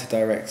the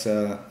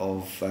writer-director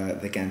of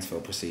The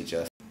Ganzfeld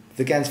Procedure.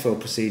 The Ganzfeld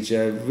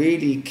Procedure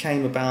really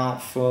came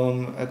about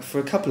for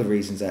a couple of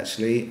reasons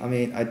actually. I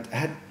mean, I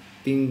had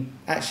been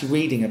actually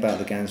reading about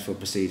the Ganzfeld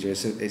Procedure.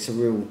 It's a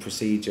real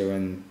procedure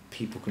and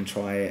people can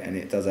try it and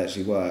it does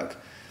actually work.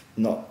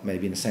 Not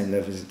maybe in the same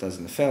level as it does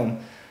in the film.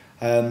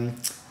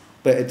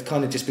 But it's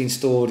kind of just been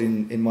stored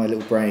in my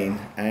little brain,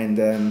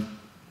 and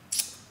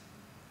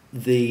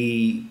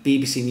the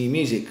BBC New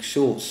Music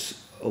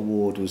Shorts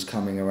Award was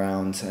coming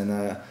around, and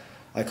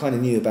I kind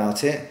of knew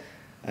about it,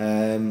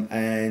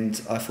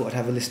 and I thought I'd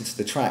have a listen to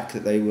the track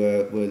that they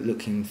were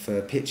looking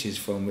for pitches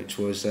from, which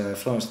was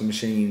Florence and the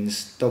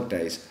Machine's Dog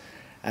Days.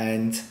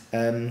 And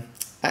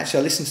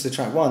actually I listened to the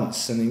track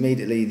once and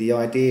immediately the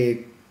idea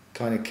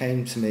kind of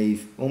came to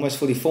me almost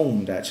fully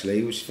formed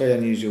actually, which is very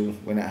unusual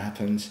when it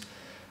happens.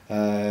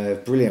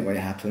 Brilliant when it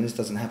happens,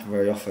 doesn't happen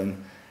very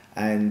often.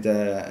 And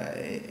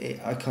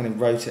I kind of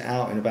wrote it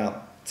out in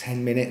about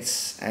 10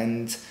 minutes,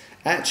 and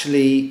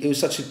actually it was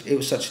such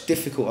a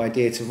difficult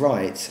idea to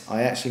write.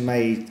 I actually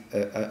made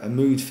a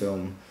mood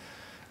film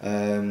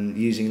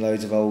using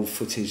loads of old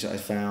footage that I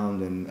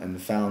found and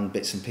found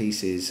bits and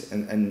pieces,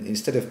 and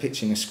instead of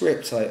pitching a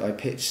script I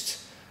pitched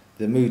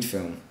the mood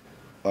film.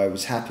 I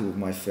was happy with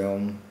my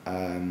film,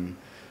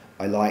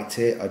 I liked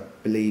it, I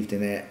believed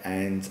in it,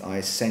 and I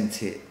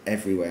sent it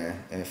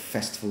everywhere,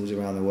 festivals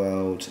around the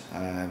world,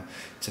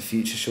 to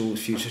Future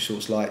Shorts. Future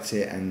Shorts liked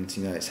it, and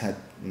you know it's had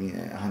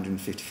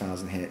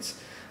 150,000 hits,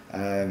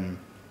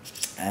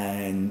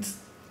 and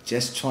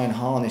just try and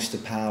harness the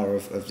power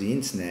of the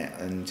internet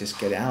and just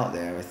get it out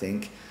there, I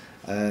think,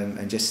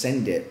 and just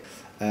send it,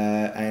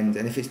 and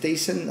if it's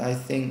decent, I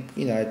think,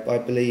 you know, I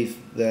believe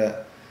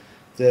that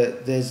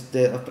there's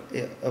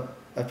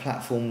a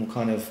platform will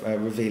kind of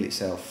reveal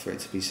itself for it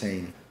to be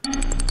seen.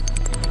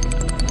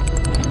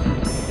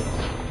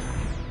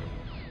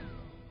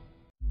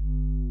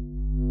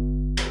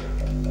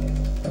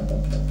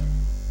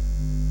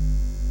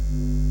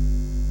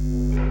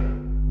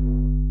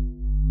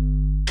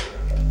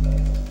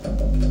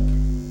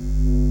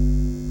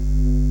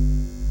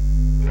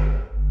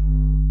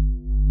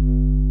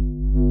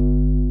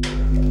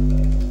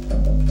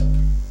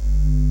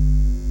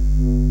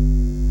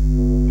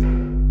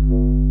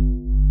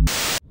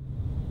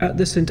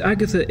 the St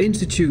Agatha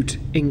Institute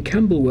in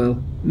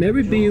Camberwell,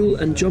 Mary Beale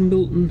and John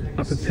Milton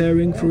are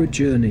preparing for a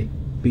journey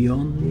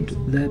beyond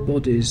their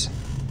bodies.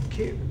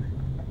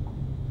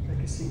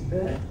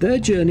 Their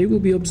journey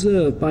will be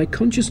observed by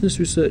consciousness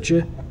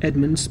researcher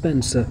Edmund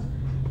Spencer.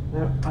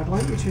 Now, I'd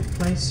like you to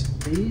place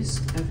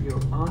these over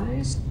your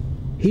eyes.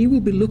 He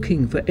will be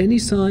looking for any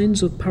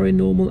signs of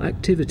paranormal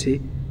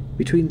activity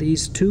between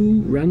these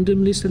two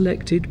randomly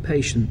selected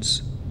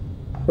patients.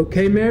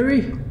 Okay,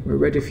 Mary, we're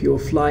ready for your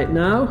flight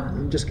now.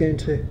 I'm just going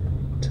to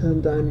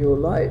turn down your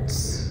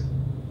lights.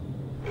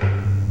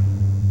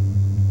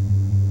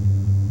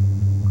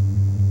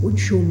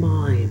 Once your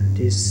mind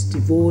is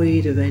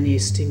devoid of any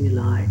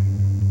stimuli,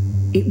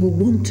 it will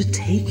want to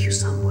take you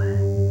somewhere.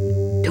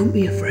 Don't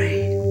be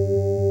afraid.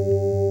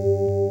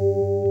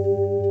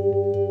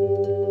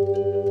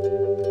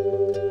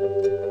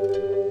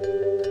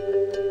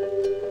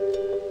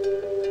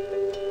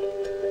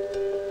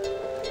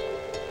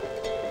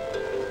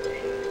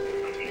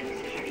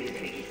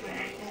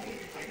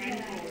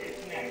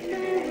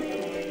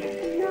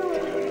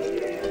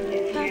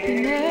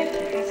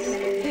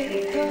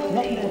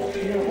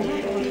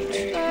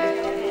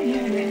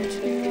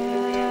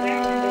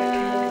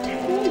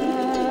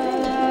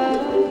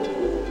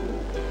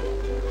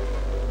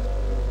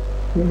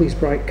 All these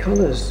bright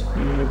colours,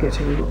 and we're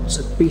getting lots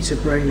of beta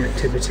brain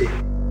activity.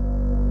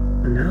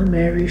 And now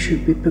Mary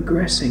should be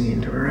progressing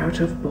into her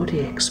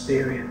out-of-body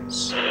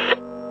experience.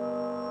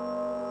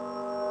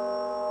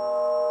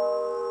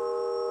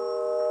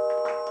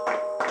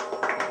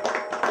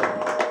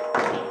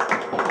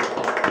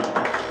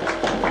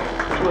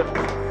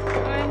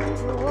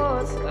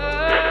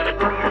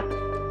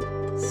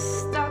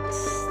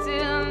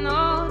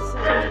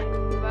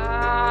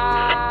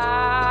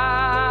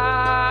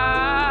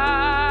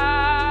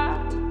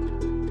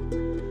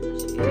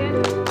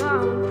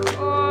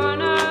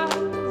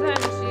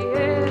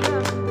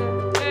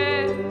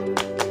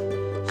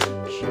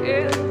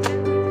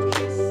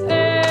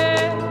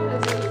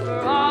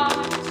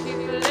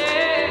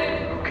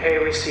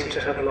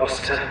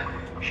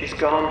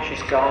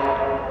 She's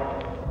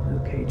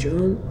gone. Okay,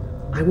 John,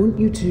 I want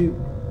you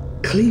to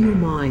clear your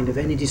mind of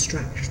any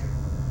distraction.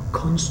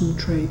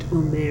 Concentrate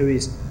on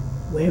Mary's.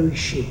 Where is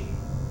she?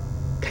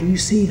 Can you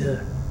see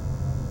her?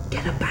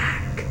 Get her back.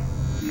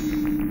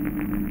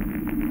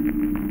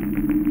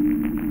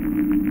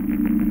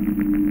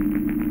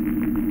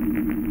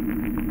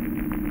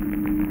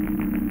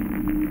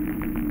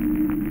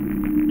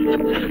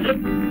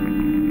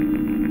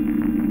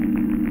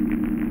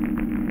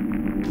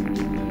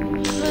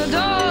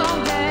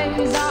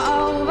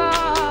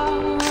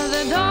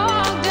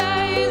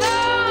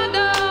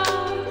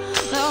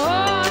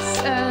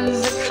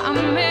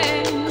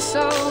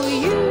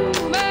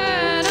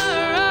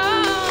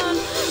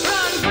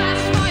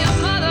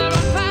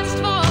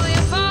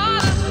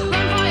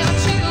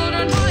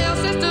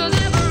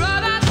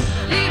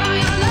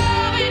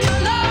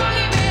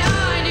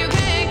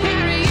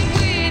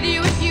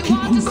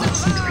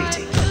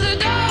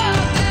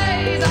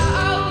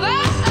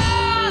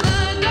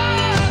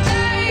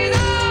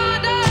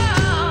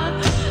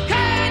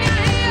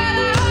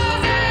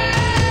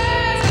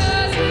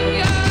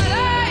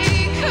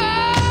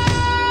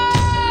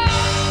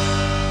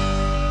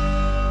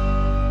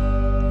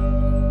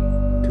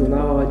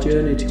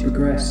 Journey to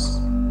progress,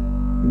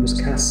 we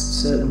must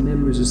cast certain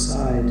memories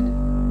aside.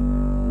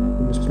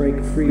 We must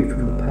break free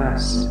from the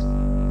past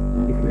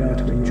if we are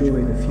to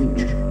enjoy the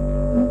future.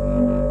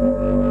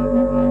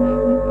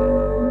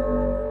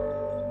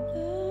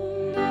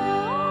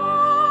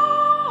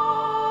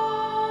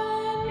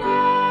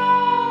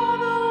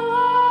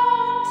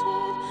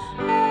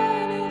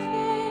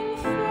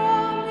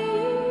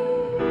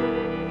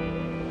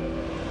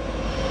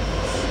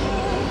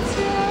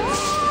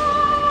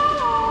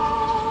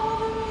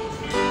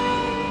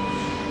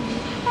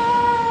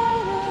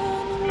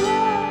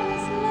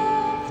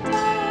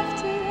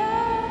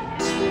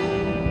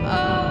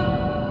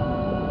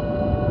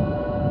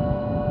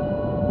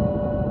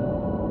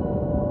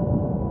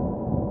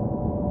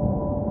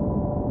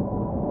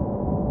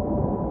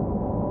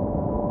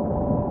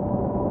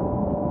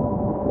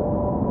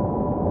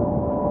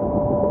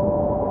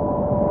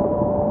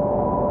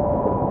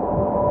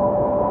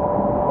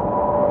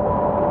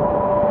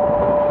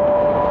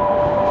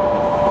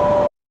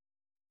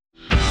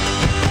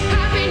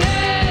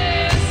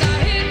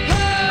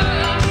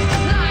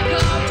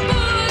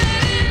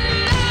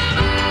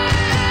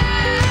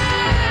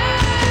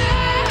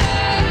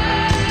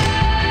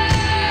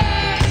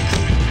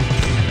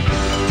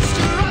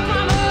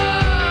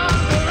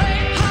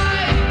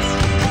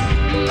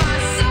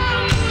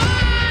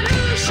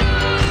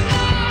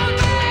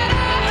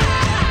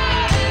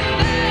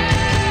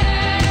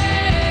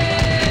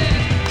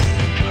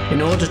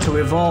 In order to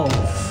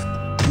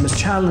evolve, we must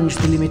challenge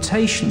the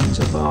limitations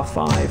of our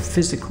 5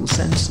 physical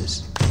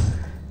senses.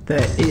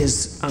 There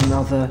is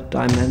another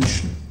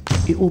dimension.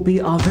 It will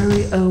be our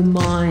very own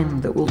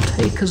mind that will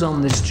take us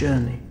on this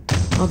journey,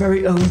 our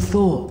very own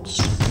thoughts,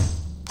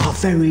 our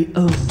very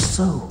own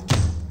soul,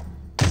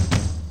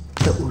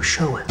 that that will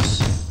show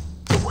us